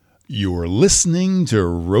You're listening to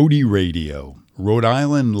Rhode Radio, Rhode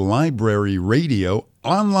Island Library Radio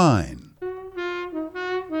Online.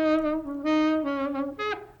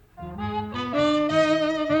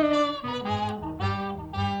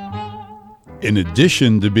 In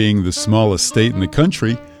addition to being the smallest state in the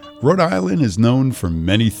country, Rhode Island is known for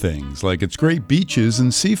many things, like its great beaches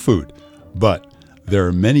and seafood. But there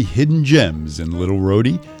are many hidden gems in Little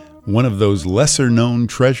Rhode. One of those lesser-known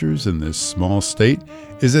treasures in this small state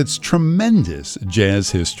is its tremendous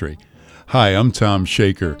jazz history. Hi, I'm Tom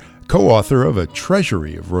Shaker, co-author of A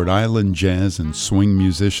Treasury of Rhode Island Jazz and Swing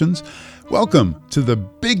Musicians. Welcome to the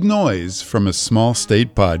Big Noise from a Small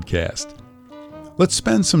State podcast. Let's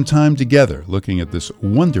spend some time together looking at this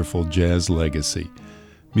wonderful jazz legacy.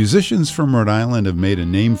 Musicians from Rhode Island have made a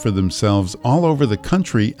name for themselves all over the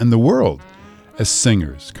country and the world as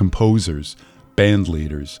singers, composers, band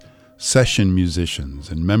leaders, session musicians,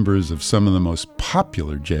 and members of some of the most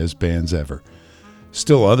popular jazz bands ever.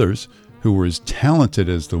 Still others, who were as talented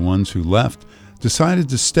as the ones who left, decided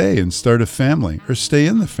to stay and start a family or stay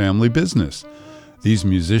in the family business. These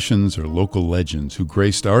musicians are local legends who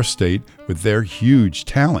graced our state with their huge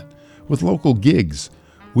talent, with local gigs,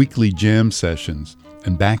 weekly jam sessions,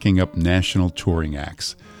 and backing up national touring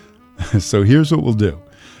acts. So here's what we'll do.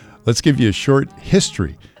 Let's give you a short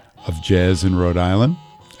history of jazz in Rhode Island,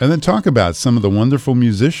 and then talk about some of the wonderful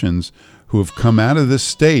musicians who have come out of this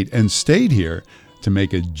state and stayed here to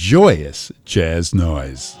make a joyous jazz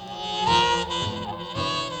noise.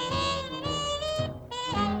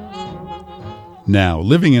 Now,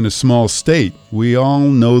 living in a small state, we all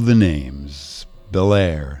know the names: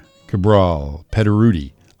 Belair, Cabral,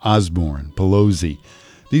 Pederuti, Osborne, Pelosi.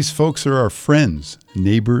 These folks are our friends,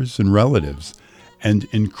 neighbors, and relatives, and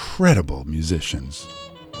incredible musicians.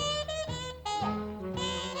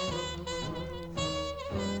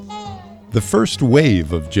 The first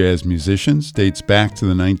wave of jazz musicians dates back to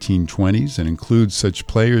the 1920s and includes such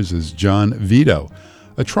players as John Vito,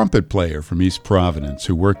 a trumpet player from East Providence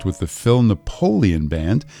who worked with the Phil Napoleon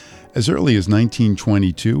Band as early as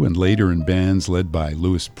 1922 and later in bands led by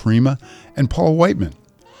Louis Prima and Paul Whiteman.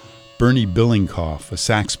 Bernie Billinghoff, a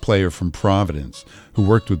sax player from Providence who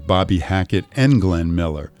worked with Bobby Hackett and Glenn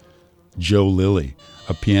Miller. Joe Lilly,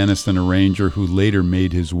 a pianist and arranger who later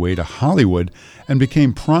made his way to Hollywood and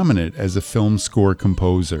became prominent as a film score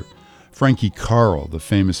composer. Frankie Carl, the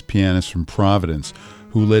famous pianist from Providence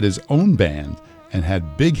who led his own band and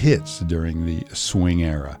had big hits during the swing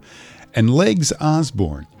era. And Legs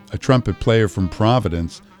Osborne, a trumpet player from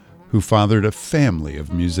Providence who fathered a family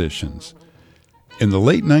of musicians. In the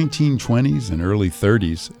late 1920s and early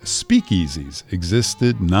 30s, speakeasies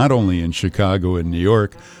existed not only in Chicago and New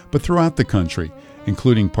York, but throughout the country,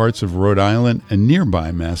 including parts of Rhode Island and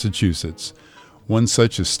nearby Massachusetts. One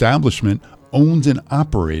such establishment, owned and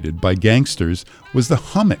operated by gangsters, was the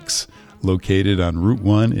Hummocks, located on Route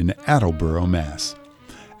 1 in Attleboro, Mass.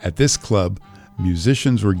 At this club,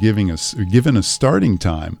 musicians were given a starting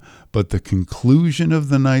time, but the conclusion of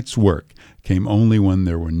the night's work came only when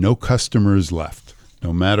there were no customers left,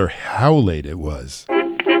 no matter how late it was.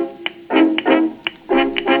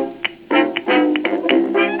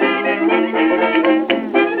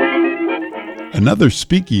 Another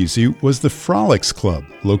speakeasy was the Frolics Club,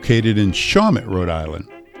 located in Shawmut, Rhode Island.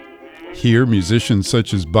 Here, musicians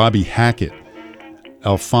such as Bobby Hackett,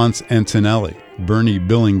 Alphonse Antonelli, Bernie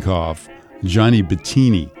Billinghoff, Johnny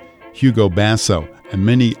Bettini, Hugo Basso, and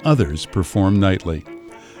many others performed nightly.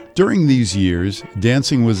 During these years,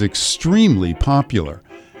 dancing was extremely popular,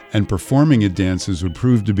 and performing at dances would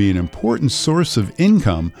prove to be an important source of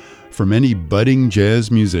income for many budding jazz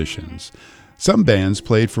musicians. Some bands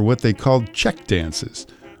played for what they called check dances,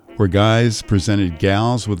 where guys presented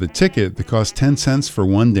gals with a ticket that cost 10 cents for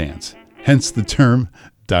one dance, hence the term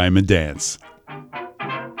dime a dance.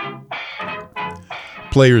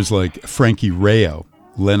 Players like Frankie Rayo,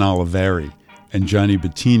 Len Oliveri, and Johnny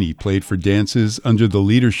Bettini played for dances under the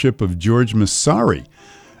leadership of George Massari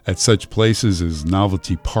at such places as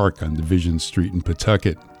Novelty Park on Division Street in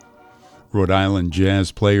Pawtucket. Rhode Island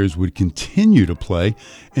jazz players would continue to play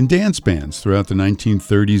in dance bands throughout the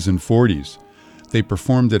 1930s and 40s. They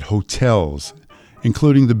performed at hotels,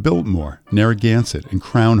 including the Biltmore, Narragansett, and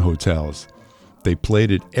Crown hotels. They played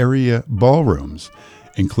at area ballrooms,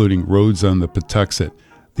 including Rhodes on the Patuxent,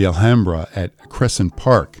 the Alhambra at Crescent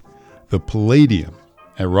Park, the Palladium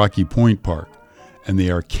at Rocky Point Park, and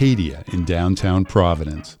the Arcadia in downtown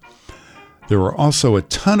Providence. There were also a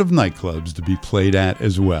ton of nightclubs to be played at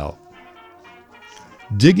as well.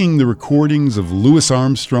 Digging the recordings of Louis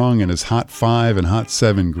Armstrong and his Hot 5 and Hot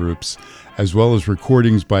 7 groups, as well as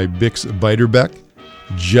recordings by Bix Beiderbecke,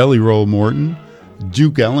 Jelly Roll Morton,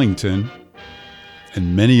 Duke Ellington,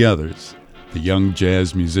 and many others, the young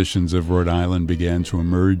jazz musicians of Rhode Island began to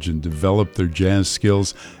emerge and develop their jazz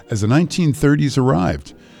skills as the 1930s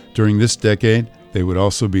arrived. During this decade, they would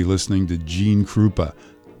also be listening to Gene Krupa,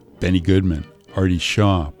 Benny Goodman, Artie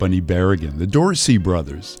Shaw, Bunny Berrigan, the Dorsey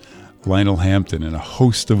Brothers, Lionel Hampton, and a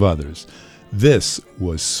host of others. This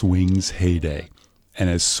was swing's heyday. And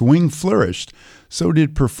as swing flourished, so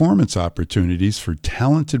did performance opportunities for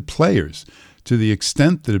talented players, to the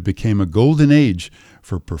extent that it became a golden age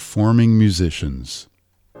for performing musicians.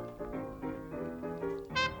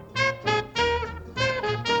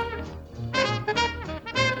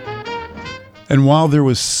 And while there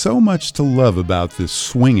was so much to love about this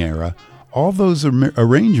swing era, all those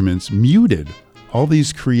arrangements muted all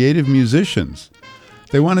these creative musicians.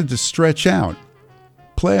 They wanted to stretch out,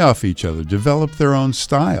 play off each other, develop their own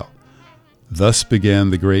style. Thus began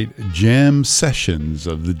the great jam sessions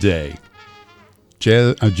of the day.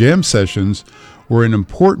 Jam sessions were an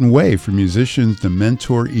important way for musicians to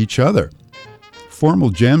mentor each other. Formal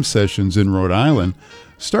jam sessions in Rhode Island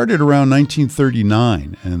started around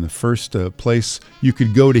 1939, and the first place you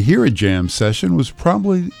could go to hear a jam session was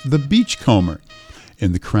probably the Beachcomber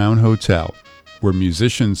in the Crown Hotel, where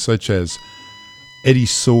musicians such as Eddie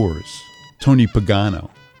Soares, Tony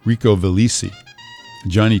Pagano, Rico Velisi,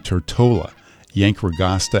 Johnny Tortola, Yank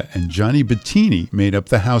Ragasta, and Johnny Bettini made up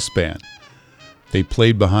the house band. They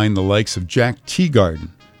played behind the likes of Jack Teagarden,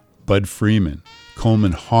 Bud Freeman,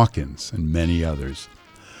 Coleman Hawkins, and many others.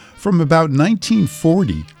 From about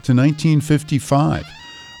 1940 to 1955,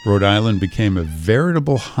 Rhode Island became a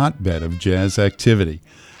veritable hotbed of jazz activity,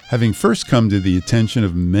 having first come to the attention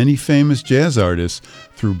of many famous jazz artists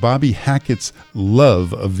through Bobby Hackett's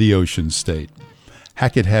love of the Ocean State.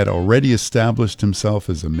 Hackett had already established himself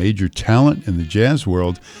as a major talent in the jazz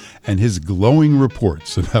world, and his glowing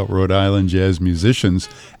reports about Rhode Island jazz musicians,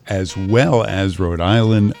 as well as Rhode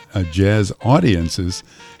Island jazz audiences,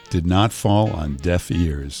 did not fall on deaf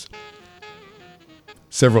ears.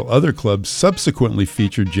 Several other clubs subsequently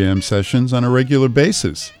featured jam sessions on a regular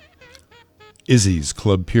basis. Izzy's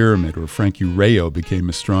Club Pyramid, where Frankie Rayo became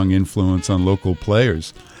a strong influence on local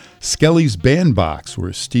players. Skelly's Bandbox,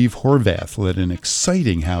 where Steve Horvath led an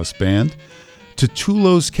exciting house band.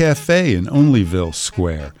 Tutulo's Cafe in Onlyville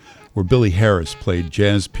Square, where Billy Harris played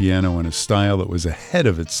jazz piano in a style that was ahead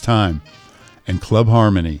of its time. And Club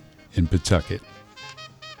Harmony in Pawtucket.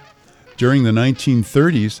 During the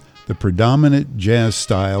 1930s, the predominant jazz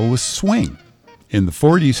style was swing. In the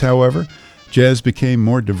 40s, however, jazz became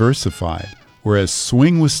more diversified. Whereas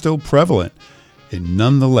swing was still prevalent, it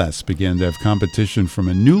nonetheless began to have competition from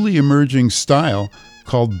a newly emerging style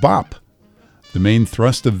called bop. The main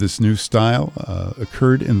thrust of this new style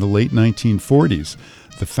occurred in the late 1940s.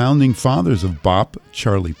 The founding fathers of bop,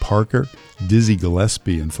 Charlie Parker, Dizzy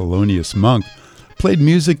Gillespie, and Thelonious Monk, played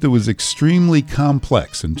music that was extremely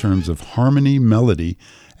complex in terms of harmony, melody,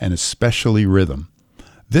 and especially rhythm.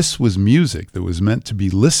 This was music that was meant to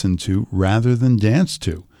be listened to rather than danced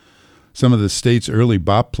to. Some of the state's early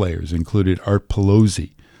bop players included Art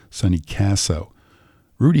Pelosi, Sonny Casso,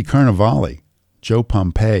 Rudy Carnevale, Joe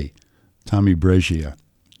Pompey, Tommy Brescia,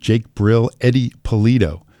 Jake Brill, Eddie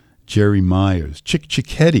Polito, Jerry Myers, Chick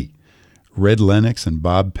Cicchetti, Red Lennox, and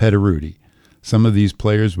Bob Petteruti. Some of these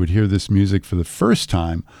players would hear this music for the first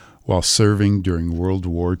time while serving during World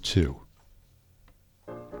War II.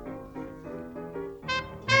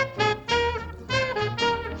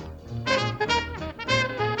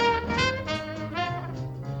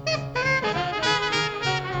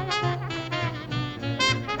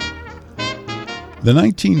 The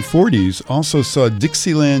 1940s also saw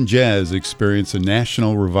Dixieland jazz experience a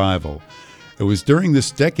national revival. It was during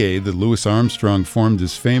this decade that Louis Armstrong formed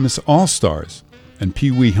his famous All-Stars, and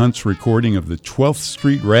Pee Wee Hunt's recording of the 12th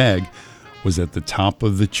Street Rag was at the top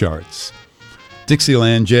of the charts.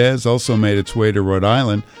 Dixieland jazz also made its way to Rhode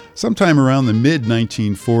Island sometime around the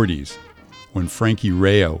mid-1940s, when Frankie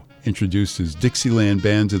Rayo introduced his Dixieland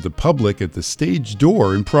band to the public at the Stage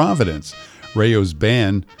Door in Providence. Rayo's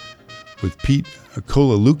band, with Pete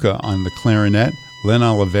Colaluca on the clarinet, Len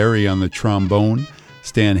Oliveri on the trombone,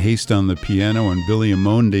 Stan Haste on the piano, and Billy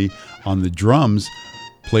Amondi on the drums,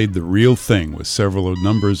 played the real thing with several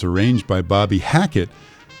numbers arranged by Bobby Hackett,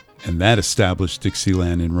 and that established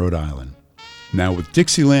Dixieland in Rhode Island. Now, with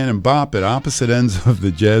Dixieland and bop at opposite ends of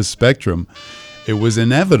the jazz spectrum, it was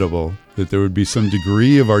inevitable that there would be some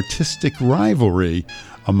degree of artistic rivalry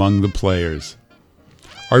among the players.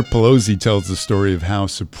 Art Pelosi tells the story of how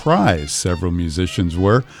surprised several musicians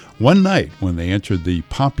were one night when they entered the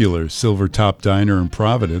popular Silver Top Diner in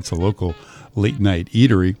Providence, a local late-night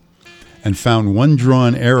eatery, and found one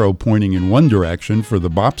drawn arrow pointing in one direction for the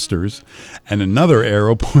bopsters and another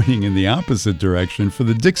arrow pointing in the opposite direction for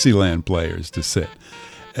the Dixieland players to sit.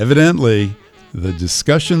 Evidently, the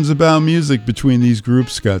discussions about music between these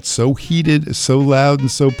groups got so heated, so loud, and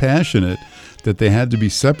so passionate that they had to be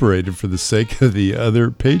separated for the sake of the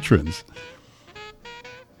other patrons.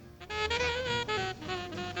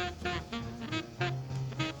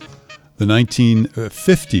 The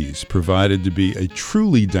 1950s provided to be a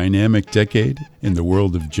truly dynamic decade in the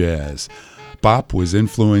world of jazz. Bop was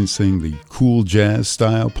influencing the cool jazz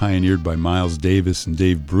style pioneered by Miles Davis and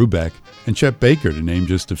Dave Brubeck and Chet Baker, to name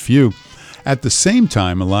just a few. At the same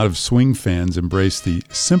time, a lot of swing fans embraced the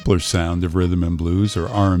simpler sound of rhythm and blues, or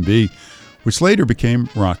R&B, which later became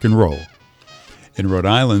rock and roll. In Rhode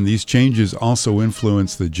Island, these changes also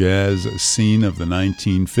influenced the jazz scene of the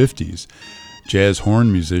 1950s. Jazz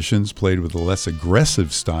horn musicians played with a less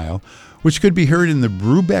aggressive style, which could be heard in the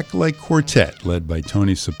Brubeck-like quartet led by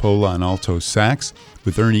Tony Cipolla on alto sax,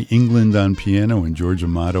 with Ernie England on piano and George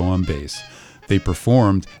Amato on bass. They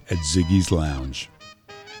performed at Ziggy's Lounge.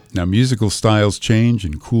 Now, musical styles change,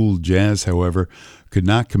 and cool jazz, however, could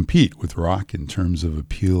not compete with rock in terms of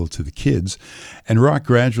appeal to the kids, and rock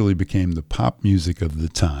gradually became the pop music of the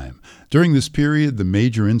time. During this period, the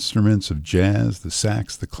major instruments of jazz, the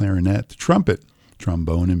sax, the clarinet, the trumpet,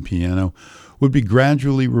 trombone, and piano, would be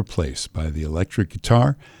gradually replaced by the electric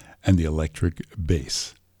guitar and the electric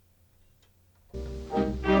bass.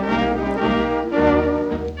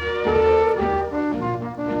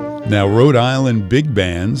 Now, Rhode Island big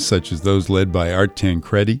bands, such as those led by Art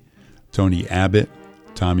Tancredi, Tony Abbott,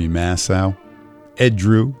 Tommy Massow, Ed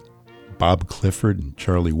Drew, Bob Clifford, and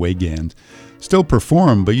Charlie Wigand, still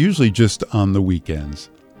perform, but usually just on the weekends.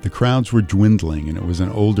 The crowds were dwindling, and it was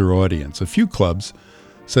an older audience. A few clubs,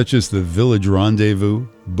 such as the Village Rendezvous,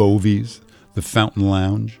 Bovie's, the Fountain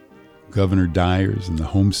Lounge, Governor Dyer's, and the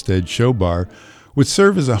Homestead Show Bar, would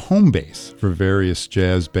serve as a home base for various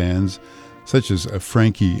jazz bands, such as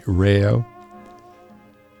Frankie Rayo,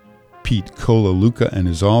 Pete Colaluca and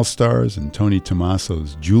his All-Stars, and Tony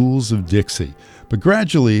Tomaso's Jewels of Dixie. But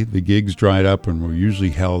gradually, the gigs dried up and were usually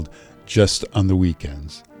held just on the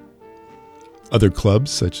weekends. Other clubs,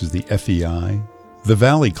 such as the FEI, the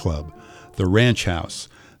Valley Club, the Ranch House,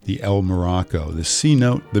 the El Morocco, the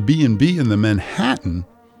C-Note, the B&B, and the Manhattan,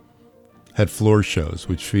 had floor shows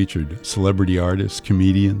which featured celebrity artists,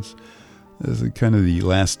 comedians. This is kind of the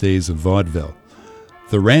last days of vaudeville.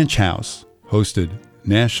 The Ranch House hosted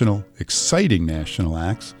exciting national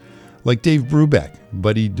acts like Dave Brubeck,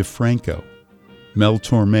 Buddy DeFranco, Mel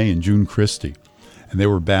Torme, and June Christie. And they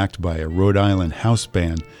were backed by a Rhode Island house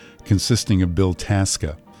band consisting of Bill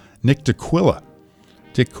Tasca, Nick DeQuilla,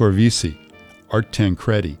 Dick Corvisi, Art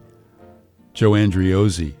Tancredi, Joe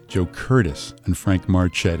Andriozzi, Joe Curtis, and Frank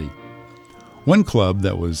Marchetti. One club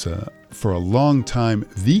that was, for a long time,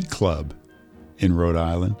 the club in Rhode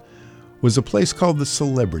Island was a place called the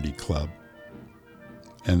Celebrity Club.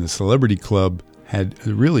 And the Celebrity Club had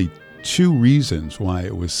really two reasons why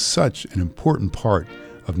it was such an important part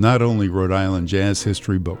of not only Rhode Island jazz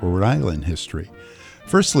history, but Rhode Island history.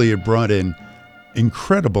 Firstly, it brought in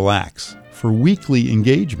incredible acts for weekly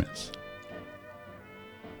engagements.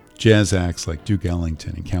 Jazz acts like Duke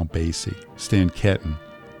Ellington and Count Basie, Stan Kenton.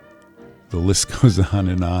 The list goes on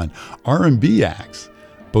and on. R&B acts,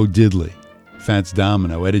 Bo Diddley, Fats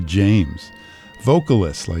Domino, Etta James.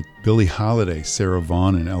 Vocalists like Billie Holiday, Sarah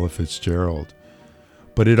Vaughan, and Ella Fitzgerald.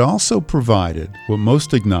 But it also provided what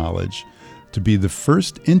most acknowledge to be the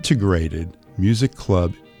first integrated music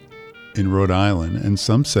club in Rhode Island, and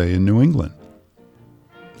some say in New England.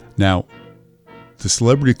 Now, the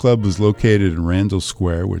Celebrity Club was located in Randall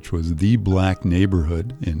Square, which was the black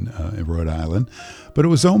neighborhood in Rhode Island, but it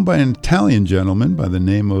was owned by an Italian gentleman by the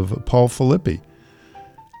name of Paul Filippi.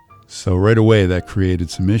 So right away that created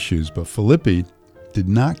some issues, but Filippi did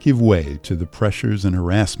not give way to the pressures and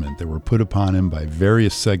harassment that were put upon him by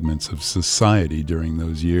various segments of society during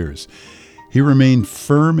those years. He remained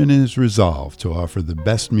firm in his resolve to offer the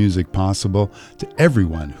best music possible to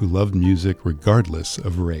everyone who loved music regardless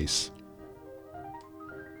of race.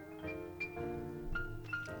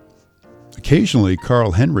 Occasionally,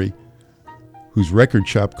 Carl Henry, whose record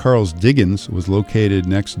shop Carl's Diggins was located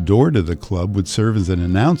next door to the club, would serve as an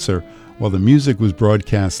announcer while the music was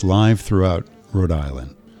broadcast live throughout Rhode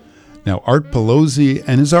Island. Now, Art Pelosi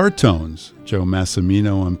and his Artones, Joe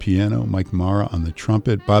Massimino on piano, Mike Mara on the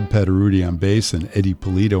trumpet, Bob Pataruti on bass, and Eddie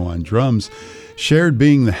Polito on drums, shared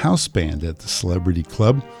being the house band at the Celebrity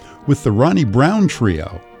Club with the Ronnie Brown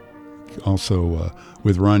Trio. Also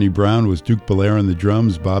with Ronnie Brown was Duke Belair on the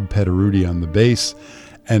drums, Bob Pataruti on the bass,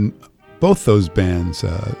 and both those bands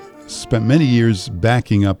spent many years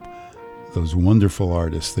backing up those wonderful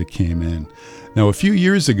artists that came in. Now, a few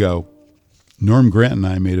years ago, Norm Grant and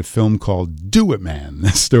I made a film called Do It Man, the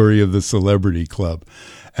story of the Celebrity Club.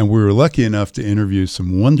 And we were lucky enough to interview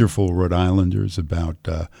some wonderful Rhode Islanders about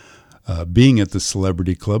being at the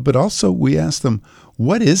Celebrity Club. But also we asked them,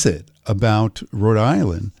 what is it about Rhode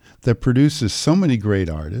Island that produces so many great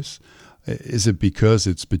artists? Is it because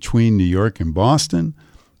it's between New York and Boston?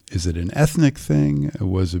 Is it an ethnic thing?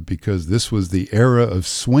 Was it because this was the era of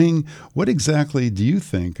swing? What exactly do you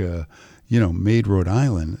think, made Rhode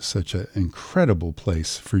Island such an incredible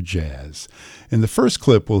place for jazz? In the first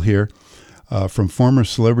clip, we'll hear from former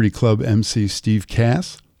Celebrity Club MC Steve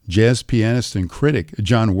Cass, jazz pianist and critic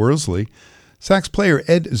John Worsley, sax player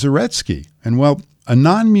Ed Zaretsky, and, well, a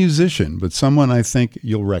non-musician, but someone I think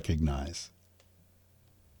you'll recognize.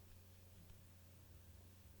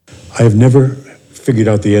 I have never figured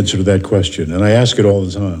out the answer to that question, and I ask it all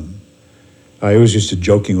the time. I always used to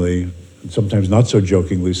jokingly, and sometimes not so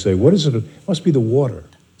jokingly, say, what is it? It must be the water.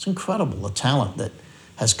 It's incredible, the talent that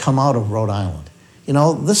has come out of Rhode Island. You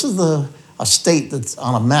know, this is a state that's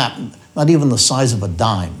on a map, not even the size of a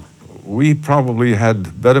dime. We probably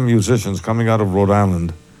had better musicians coming out of Rhode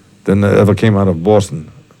Island than ever came out of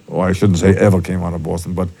Boston. Or I shouldn't say ever came out of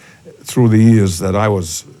Boston, but through the years that I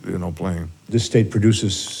was, playing. This state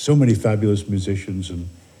produces so many fabulous musicians and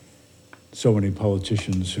so many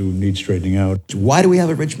politicians who need straightening out. Why do we have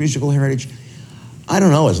a rich musical heritage? I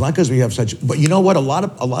don't know. It's not because we have such. But you know what? A lot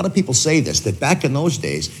of people say this, that back in those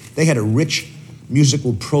days they had a rich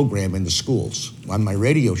musical program in the schools. On my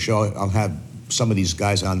radio show, I'll have some of these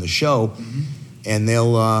guys on the show, and their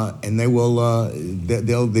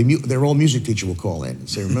old music teacher will call in and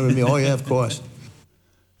say, "Remember me?" "Oh yeah, of course."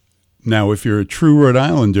 Now, if you're a true Rhode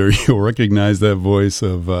Islander, you'll recognize that voice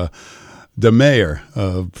of the mayor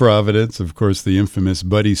of Providence, of course, the infamous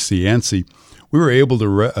Buddy Cianci. We were able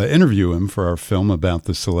to interview him for our film about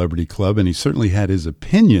the Celebrity Club, and he certainly had his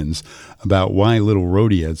opinions about why Little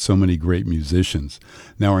Rhode had so many great musicians.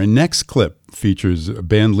 Now, our next clip features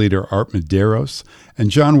band leader Art Medeiros and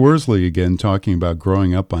John Worsley again talking about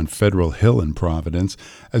growing up on Federal Hill in Providence,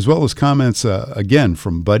 as well as comments again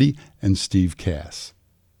from Buddy and Steve Cass.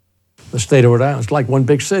 The state of Rhode Island is like one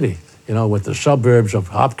big city, with the suburbs of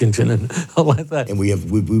Hopkinton and all like that. And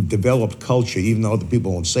we've developed culture, even though other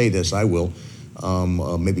people won't say this, I will.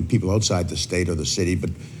 Maybe people outside the state or the city, but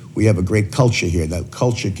we have a great culture here. That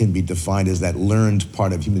culture can be defined as that learned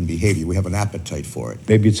part of human behavior. We have an appetite for it.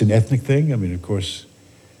 Maybe it's an ethnic thing. I mean, of course,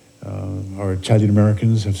 our Italian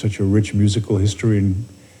Americans have such a rich musical history, and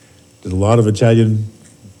there's a lot of Italian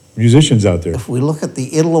musicians out there. If we look at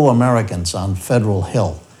the Italo-Americans on Federal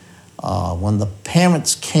Hill, when the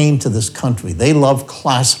parents came to this country, they loved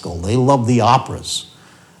classical, they loved the operas,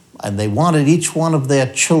 and they wanted each one of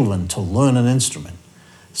their children to learn an instrument.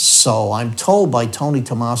 So I'm told by Tony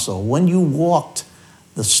Tommaso, when you walked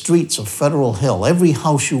the streets of Federal Hill, every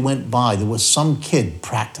house you went by, there was some kid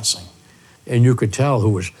practicing. And you could tell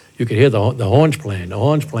you could hear the horns playing,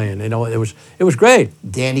 it was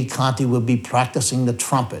great. Danny Conti would be practicing the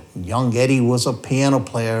trumpet. Young Eddie was a piano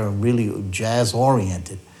player and really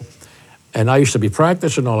jazz-oriented. And I used to be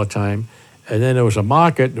practicing all the time, and then there was a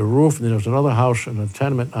market, the roof, and then there was another house and a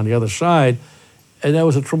tenement on the other side, and there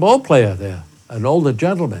was a trombone player there, an older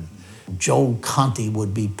gentleman. Joe Conti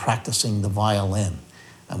would be practicing the violin,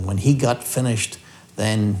 and when he got finished,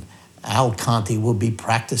 then Al Conti would be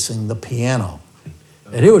practicing the piano.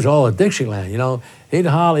 And he was all at Dixieland, He'd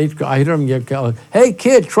holler, I'd hear him get, "Hey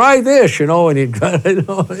kid, try this," and he'd,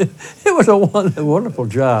 it was a wonderful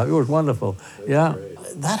job. It was wonderful, yeah.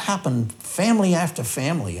 That happened family after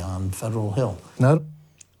family on Federal Hill.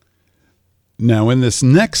 Now, in this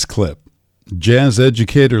next clip, jazz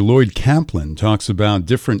educator Lloyd Kaplan talks about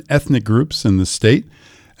different ethnic groups in the state,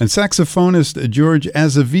 and saxophonist George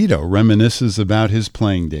Azevedo reminisces about his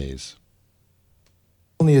playing days.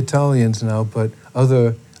 Only Italians now, but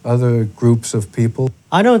other groups of people.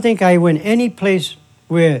 I don't think I went any place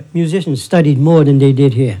where musicians studied more than they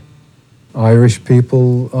did here. Irish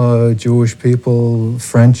people, Jewish people,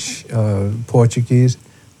 French, Portuguese.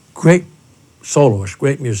 Great soloists,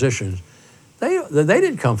 great musicians. They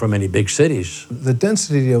didn't come from any big cities. The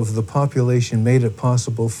density of the population made it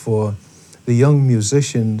possible for the young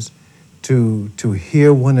musicians to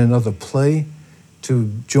hear one another play,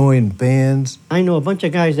 to join bands. I know a bunch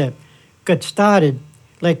of guys that got started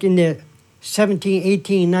like in their 17,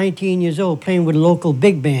 18, 19 years old playing with local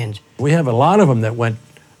big bands. We have a lot of them that went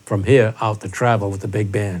from here out to travel with the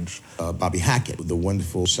big bands. Bobby Hackett, the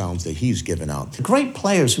wonderful sounds that he's given out. Great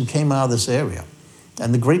players who came out of this area.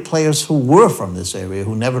 and the great players who were from this area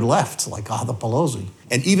who never left, like Arthur Pelosi.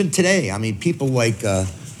 And even today, I mean, people like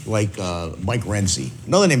Mike Renzi.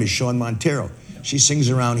 Another name is Sean Montero. She sings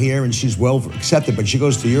around here and she's well accepted, but she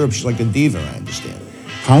goes to Europe, she's like a diva, I understand.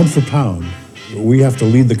 Pound for pound, we have to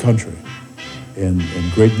lead the country in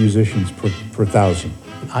great musicians per thousand.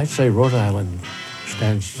 I'd say Rhode Island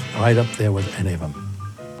stands right up there with any of them.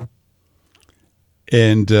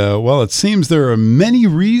 And, well, it seems there are many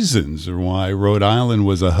reasons why Rhode Island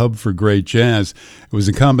was a hub for great jazz. It was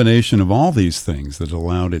a combination of all these things that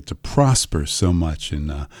allowed it to prosper so much in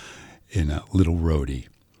Little Rhody.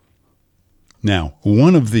 Now,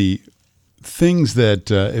 one of the things that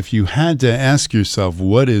if you had to ask yourself,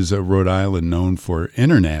 what is Rhode Island known for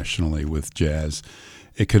internationally with jazz,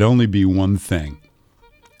 it could only be one thing.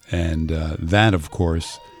 And that, of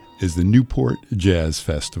course, is the Newport Jazz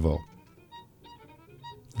Festival.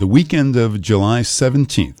 The weekend of July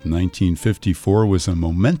 17th, 1954 was a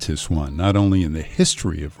momentous one, not only in the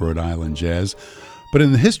history of Rhode Island jazz, but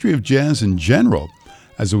in the history of jazz in general,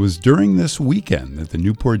 as it was during this weekend that the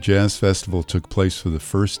Newport Jazz Festival took place for the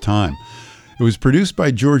first time. It was produced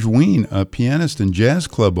by George Wein, a pianist and jazz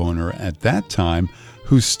club owner at that time,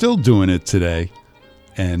 who's still doing it today,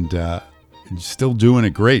 and still doing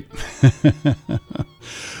it great.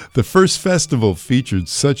 The first festival featured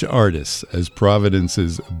such artists as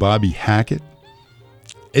Providence's Bobby Hackett,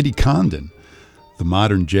 Eddie Condon, the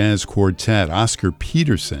Modern Jazz Quartet, Oscar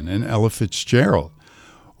Peterson, and Ella Fitzgerald.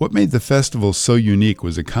 What made the festival so unique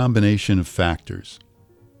was a combination of factors,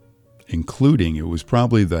 including it was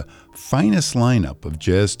probably the finest lineup of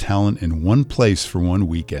jazz talent in one place for one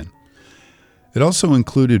weekend. It also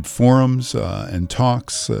included forums and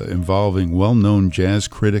talks involving well-known jazz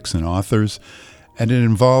critics and authors, and it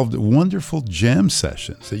involved wonderful jam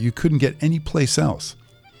sessions that you couldn't get anyplace else.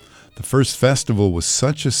 The first festival was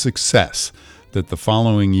such a success that the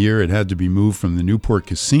following year it had to be moved from the Newport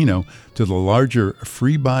Casino to the larger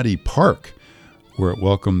Free-Body Park, where it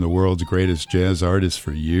welcomed the world's greatest jazz artists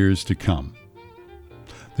for years to come.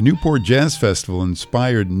 The Newport Jazz Festival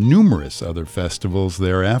inspired numerous other festivals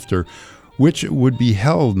thereafter, which would be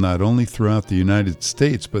held not only throughout the United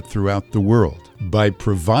States, but throughout the world. By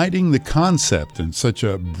providing the concept and such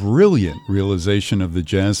a brilliant realization of the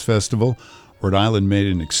Jazz Festival, Rhode Island made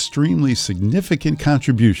an extremely significant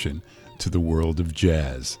contribution to the world of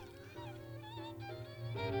jazz.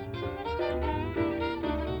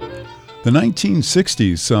 The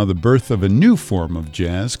 1960s saw the birth of a new form of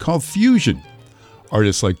jazz called fusion.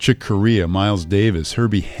 Artists like Chick Corea, Miles Davis,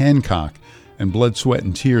 Herbie Hancock, and Blood, Sweat,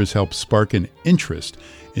 and Tears helped spark an interest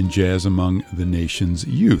in jazz among the nation's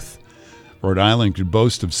youth. Rhode Island could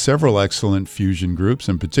boast of several excellent fusion groups,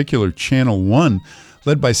 in particular Channel One,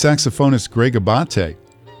 led by saxophonist Greg Abate.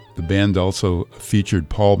 The band also featured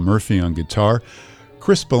Paul Murphy on guitar,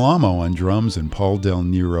 Chris Belamo on drums, and Paul Del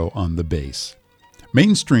Nero on the bass.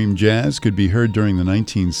 Mainstream jazz could be heard during the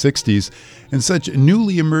 1960s in such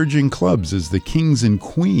newly emerging clubs as the Kings and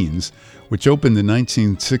Queens, which opened in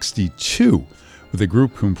 1962 with a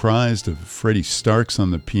group comprised of Freddie Starks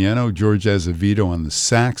on the piano, George Azevedo on the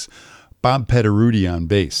sax, Bob Petteruti on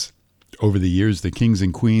bass. Over the years, the Kings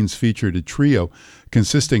and Queens featured a trio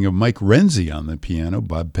consisting of Mike Renzi on the piano,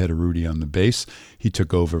 Bob Petteruti on the bass, he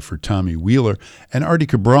took over for Tommy Wheeler, and Artie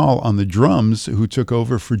Cabral on the drums, who took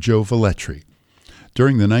over for Joe Velletri.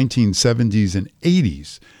 During the 1970s and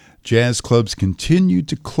 80s, jazz clubs continued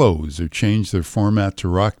to close or change their format to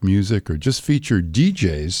rock music or just feature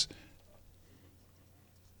DJs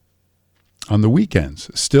on the weekends.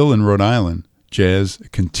 Still in Rhode Island, jazz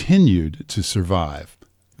continued to survive.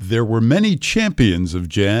 There were many champions of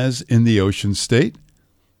jazz in the Ocean State.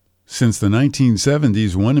 Since the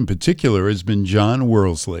 1970s, one in particular has been John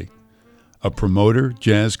Worsley, a promoter,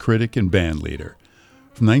 jazz critic, and band leader.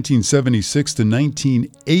 From 1976 to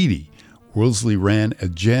 1980, Worsley ran a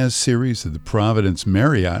jazz series at the Providence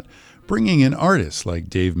Marriott, bringing in artists like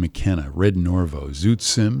Dave McKenna, Red Norvo, Zoot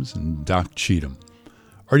Sims, and Doc Cheatham.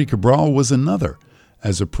 Artie Cabral was another.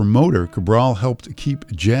 As a promoter, Cabral helped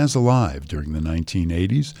keep jazz alive during the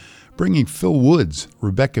 1980s, bringing Phil Woods,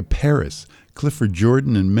 Rebecca Paris, Clifford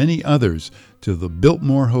Jordan, and many others to the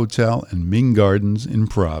Biltmore Hotel and Ming Gardens in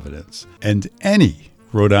Providence. And any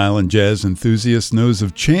Rhode Island jazz enthusiast knows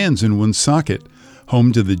of Chan's in Woonsocket,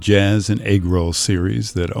 home to the Jazz and Egg Roll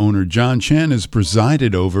series that owner John Chan has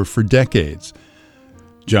presided over for decades.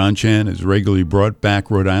 John Chan has regularly brought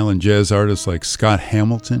back Rhode Island jazz artists like Scott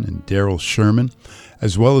Hamilton and Daryl Sherman,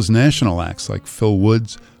 as well as national acts like Phil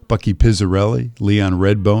Woods, Bucky Pizzarelli, Leon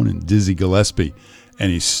Redbone, and Dizzy Gillespie,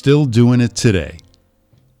 and he's still doing it today.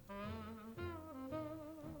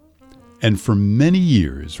 And for many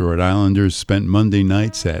years, Rhode Islanders spent Monday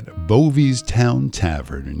nights at Bovey's Town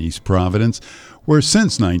Tavern in East Providence, where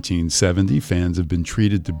since 1970 fans have been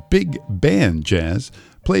treated to big band jazz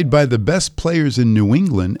played by the best players in New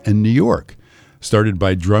England and New York. Started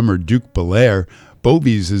by drummer Duke Belair,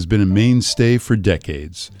 Bovey's has been a mainstay for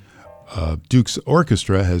decades. Duke's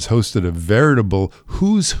orchestra has hosted a veritable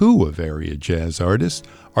who's who of area jazz artists: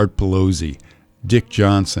 Art Pelosi, Dick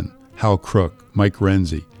Johnson, Hal Crook, Mike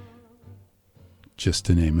Renzi, just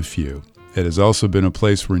to name a few. It has also been a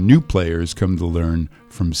place where new players come to learn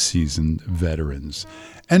from seasoned veterans.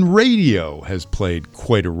 And radio has played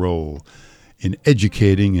quite a role in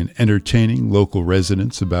educating and entertaining local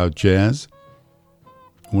residents about jazz.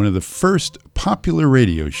 One of the first popular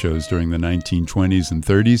radio shows during the 1920s and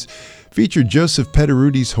 30s featured Joseph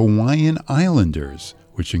Pettiruti's Hawaiian Islanders,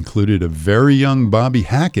 which included a very young Bobby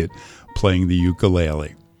Hackett playing the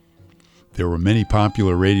ukulele. There were many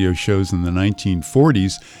popular radio shows in the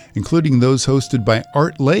 1940s, including those hosted by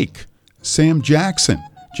Art Lake, Sam Jackson,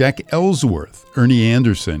 Jack Ellsworth, Ernie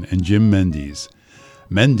Anderson, and Jim Mendes.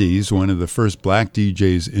 Mendes, one of the first black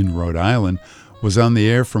DJs in Rhode Island, was on the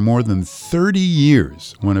air for more than 30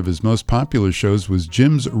 years. One of his most popular shows was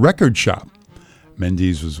Jim's Record Shop.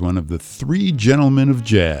 Mendes was one of the three gentlemen of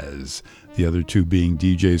jazz, the other two being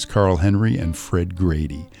DJs Carl Henry and Fred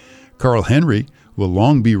Grady. Carl Henry will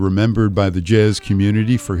long be remembered by the jazz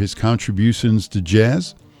community for his contributions to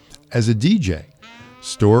jazz as a DJ,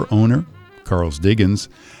 store owner, Carl's Diggins,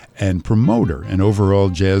 and promoter and overall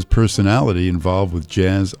jazz personality involved with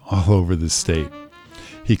jazz all over the state.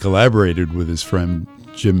 He collaborated with his friend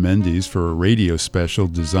Jim Mendes for a radio special,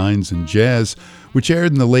 Designs in Jazz, which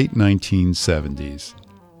aired in the late 1970s.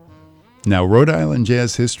 Now, Rhode Island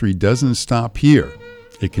jazz history doesn't stop here.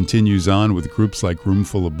 It continues on with groups like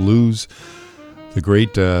Roomful of Blues, the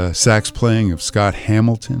great sax playing of Scott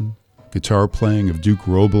Hamilton, guitar playing of Duke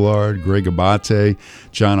Robillard, Greg Abate,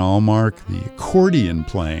 John Allmark, the accordion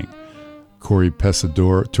playing, Corey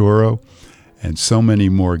Pesadoro, and so many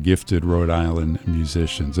more gifted Rhode Island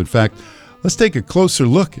musicians. In fact, let's take a closer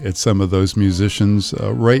look at some of those musicians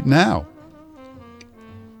right now.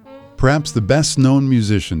 Perhaps the best-known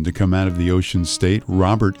musician to come out of the Ocean State,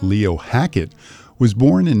 Robert Leo Hackett, was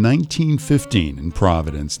born in 1915 in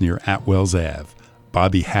Providence near Atwells Ave.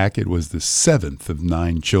 Bobby Hackett was the seventh of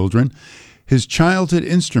 9 children. His childhood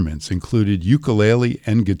instruments included ukulele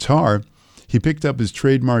and guitar. He picked up his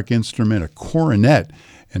trademark instrument, a cornet,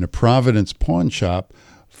 in a Providence pawn shop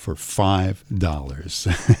for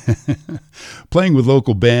 $5. Playing with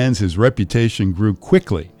local bands, his reputation grew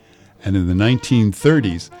quickly, and in the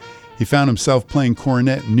 1930s, he found himself playing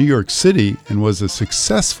cornet in New York City and was a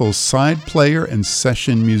successful side player and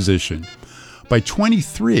session musician. By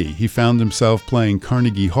 23, he found himself playing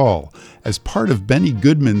Carnegie Hall as part of Benny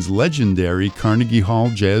Goodman's legendary Carnegie Hall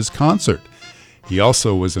Jazz Concert. He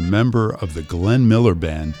also was a member of the Glenn Miller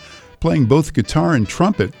Band, playing both guitar and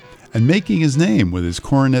trumpet and making his name with his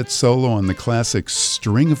cornet solo on the classic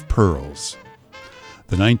String of Pearls.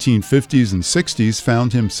 The 1950s and 60s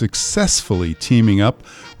found him successfully teaming up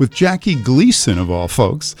with Jackie Gleason, of all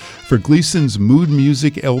folks, for Gleason's Mood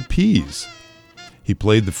Music LPs. He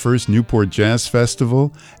played the first Newport Jazz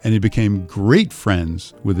Festival, and he became great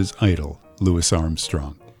friends with his idol, Louis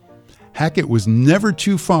Armstrong. Hackett was never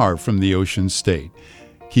too far from the Ocean State,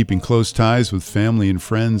 keeping close ties with family and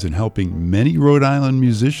friends and helping many Rhode Island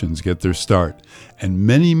musicians get their start. And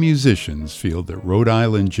many musicians feel that Rhode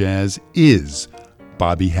Island jazz is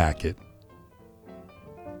Bobby Hackett.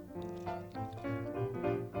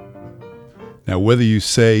 Now, whether you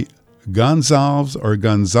say Gonzalves or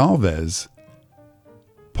Gonzalves,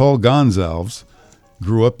 Paul Gonzalves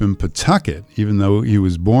grew up in Pawtucket. Even though he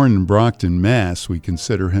was born in Brockton, Mass., we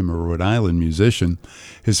consider him a Rhode Island musician.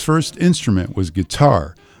 His first instrument was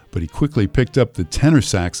guitar, but he quickly picked up the tenor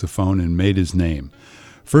saxophone and made his name.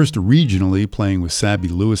 First regionally, playing with Sabby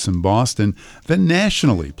Lewis in Boston, then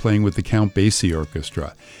nationally, playing with the Count Basie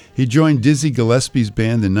Orchestra. He joined Dizzy Gillespie's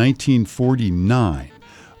band in 1949,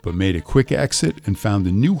 but made a quick exit and found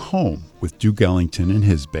a new home with Duke Ellington and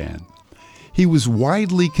his band. He was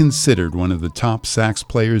widely considered one of the top sax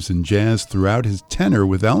players in jazz throughout his tenure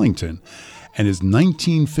with Ellington, and his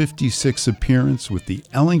 1956 appearance with the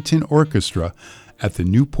Ellington Orchestra at the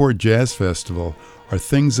Newport Jazz Festival are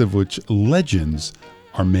things of which legends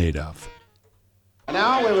are made of.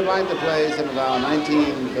 Now we would like to play some of our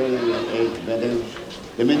 1938 vintage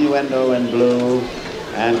diminuendo in blue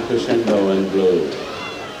and crescendo in blue.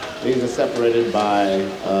 These are separated by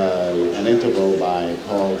an interval by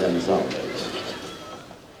Paul Gonzalez.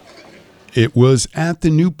 It was at the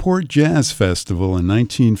Newport Jazz Festival in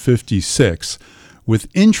 1956 with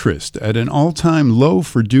interest at an all-time low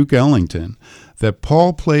for Duke Ellington that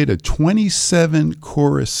Paul played a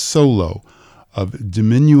 27-chorus solo of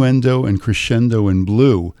diminuendo and crescendo in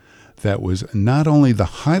blue that was not only the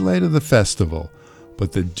highlight of the festival,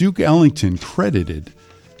 but that Duke Ellington credited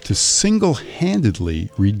to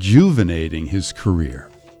single-handedly rejuvenating his career.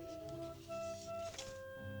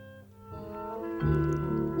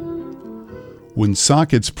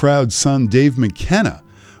 Woonsocket's proud son Dave McKenna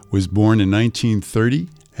was born in 1930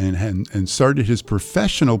 and started his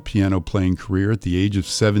professional piano playing career at the age of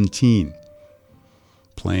 17,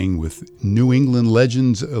 playing with New England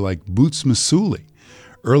legends like Boots Masuli.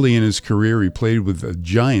 Early in his career, he played with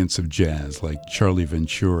giants of jazz like Charlie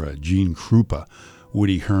Ventura, Gene Krupa,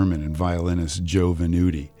 Woody Herman, and violinist Joe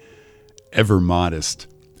Venuti. Ever modest,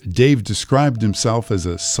 Dave described himself as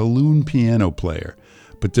a saloon piano player,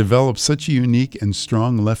 but developed such a unique and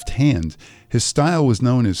strong left hand, his style was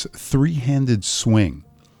known as three-handed swing.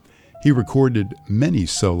 He recorded many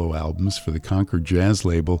solo albums for the Concord Jazz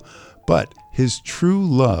label, but his true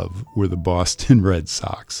love were the Boston Red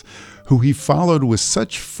Sox, who he followed with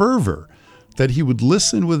such fervor that he would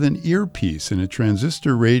listen with an earpiece and a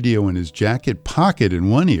transistor radio in his jacket pocket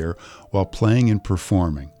in one ear while playing and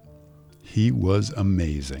performing. He was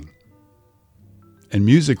amazing. And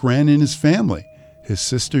music ran in his family. His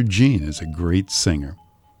sister Jean is a great singer.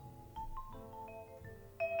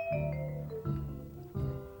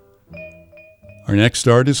 Our next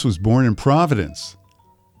artist was born in Providence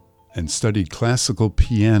and studied classical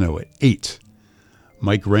piano at 8.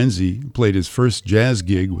 Mike Renzi played his first jazz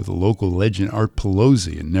gig with a local legend Art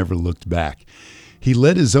Pelosi and never looked back. He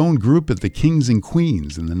led his own group at the Kings and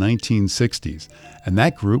Queens in the 1960s, and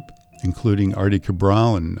that group, including Artie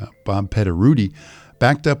Cabral and Bob Petteruti,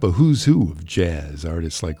 backed up a who's who of jazz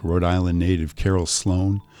artists like Rhode Island native Carol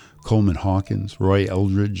Sloan, Coleman Hawkins, Roy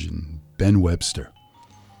Eldridge, and Ben Webster.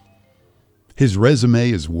 His resume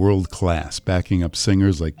is world-class, backing up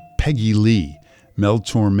singers like Peggy Lee, Mel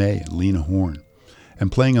Torme, and Lena Horne.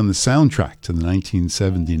 And playing on the soundtrack to the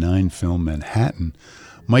 1979 film Manhattan,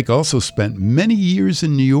 Mike also spent many years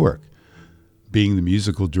in New York, being the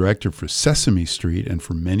musical director for Sesame Street and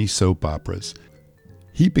for many soap operas.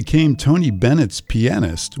 He became Tony Bennett's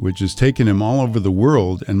pianist, which has taken him all over the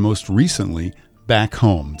world, and most recently, back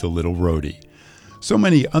home to Little Rhode. So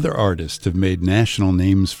many other artists have made national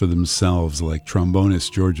names for themselves, like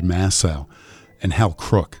trombonist George Massow and Hal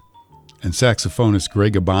Crook, and saxophonist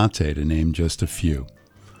Greg Abate, to name just a few.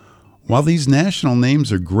 While these national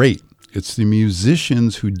names are great, it's the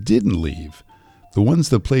musicians who didn't leave, the ones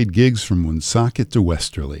that played gigs from Woonsocket to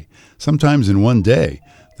Westerly, sometimes in one day,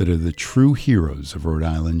 that are the true heroes of Rhode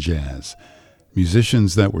Island jazz.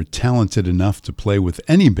 Musicians that were talented enough to play with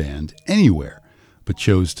any band, anywhere, but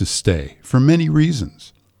chose to stay for many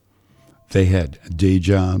reasons. They had day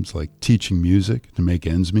jobs like teaching music to make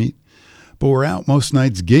ends meet, but were out most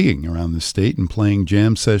nights gigging around the state and playing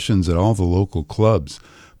jam sessions at all the local clubs,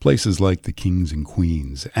 places like the Kings and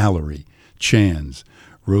Queens, Allery, Chan's,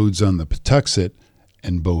 Rhodes on the Patuxent,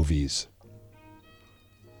 and Bovie's.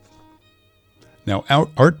 Now,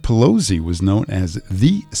 Art Pelosi was known as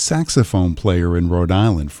the saxophone player in Rhode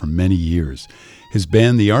Island for many years. His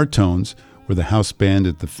band, the Artones, were the house band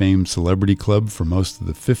at the famed Celebrity Club for most of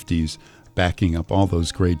the 50s, backing up all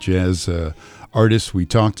those great jazz artists we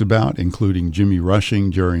talked about, including Jimmy Rushing,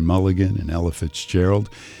 Jerry Mulligan, and Ella Fitzgerald.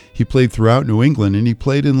 He played throughout New England, and he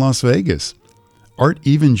played in Las Vegas. Art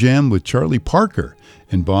even jammed with Charlie Parker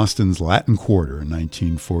in Boston's Latin Quarter in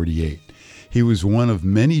 1948. He was one of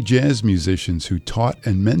many jazz musicians who taught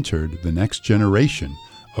and mentored the next generation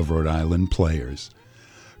of Rhode Island players.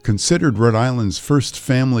 Considered Rhode Island's first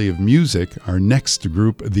family of music, our next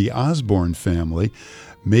group, the Osborne family,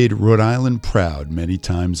 made Rhode Island proud many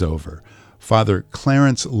times over. Father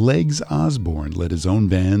Clarence Legs Osborne led his own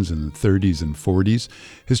bands in the 30s and 40s.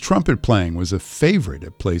 His trumpet playing was a favorite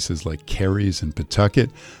at places like Carey's in Pawtucket,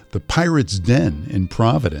 the Pirate's Den in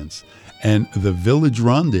Providence, and the Village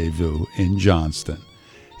Rendezvous in Johnston.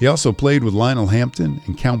 He also played with Lionel Hampton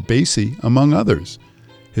and Count Basie, among others.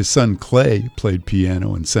 His son Clay played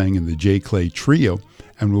piano and sang in the J. Clay Trio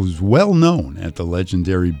and was well known at the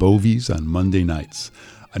legendary Bovie's on Monday nights.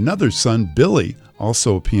 Another son, Billy,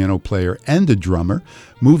 also a piano player and a drummer,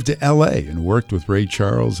 moved to L.A. and worked with Ray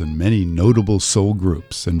Charles and many notable soul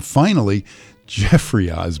groups. And finally, Jeffrey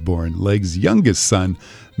Osborne, Leg's youngest son,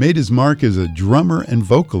 made his mark as a drummer and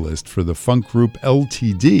vocalist for the funk group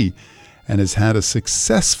LTD and has had a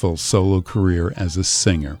successful solo career as a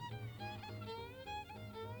singer.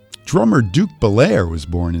 Drummer Duke Belair was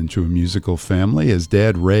born into a musical family. His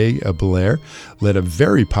dad, Ray Belair, led a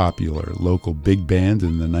very popular local big band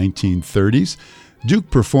in the 1930s.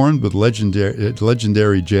 Duke performed with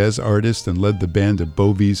legendary jazz artists and led the band at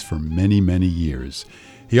Bovie's for many, many years.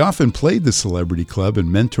 He often played the Celebrity Club and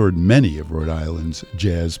mentored many of Rhode Island's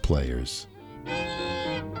jazz players.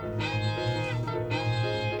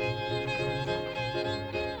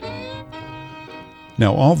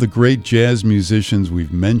 Now, all the great jazz musicians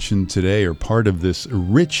we've mentioned today are part of this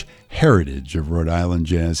rich heritage of Rhode Island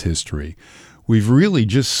jazz history. We've really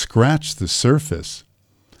just scratched the surface.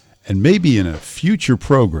 And maybe in a future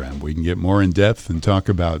program we can get more in depth and talk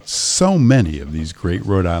about so many of these great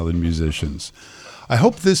Rhode Island musicians. I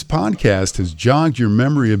hope this podcast has jogged your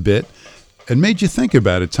memory a bit and made you think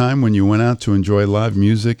about a time when you went out to enjoy live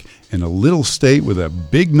music in a little state with a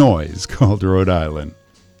big noise called Rhode Island.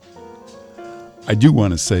 I do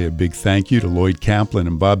want to say a big thank you to Lloyd Kaplan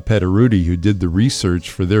and Bob Petteruti, who did the research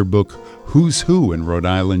for their book, Who's Who in Rhode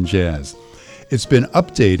Island Jazz. It's been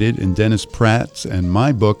updated in Dennis Pratt's and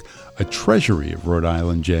my book, A Treasury of Rhode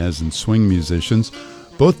Island Jazz and Swing Musicians,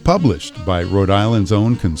 both published by Rhode Island's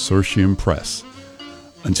own Consortium Press.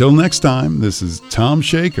 Until next time, this is Tom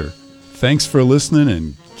Shaker. Thanks for listening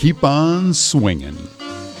and keep on swinging.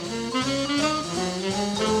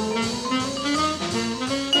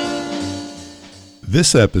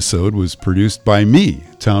 This episode was produced by me,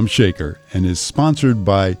 Tom Shaker, and is sponsored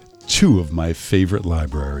by two of my favorite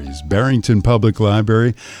libraries, Barrington Public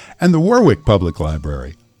Library and the Warwick Public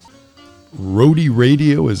Library. Rhode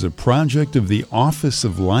Radio is a project of the Office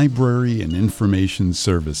of Library and Information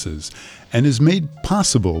Services and is made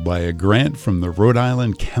possible by a grant from the Rhode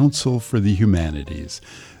Island Council for the Humanities.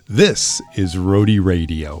 This is Rhode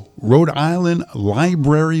Radio, Rhode Island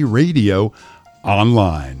Library Radio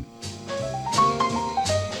Online.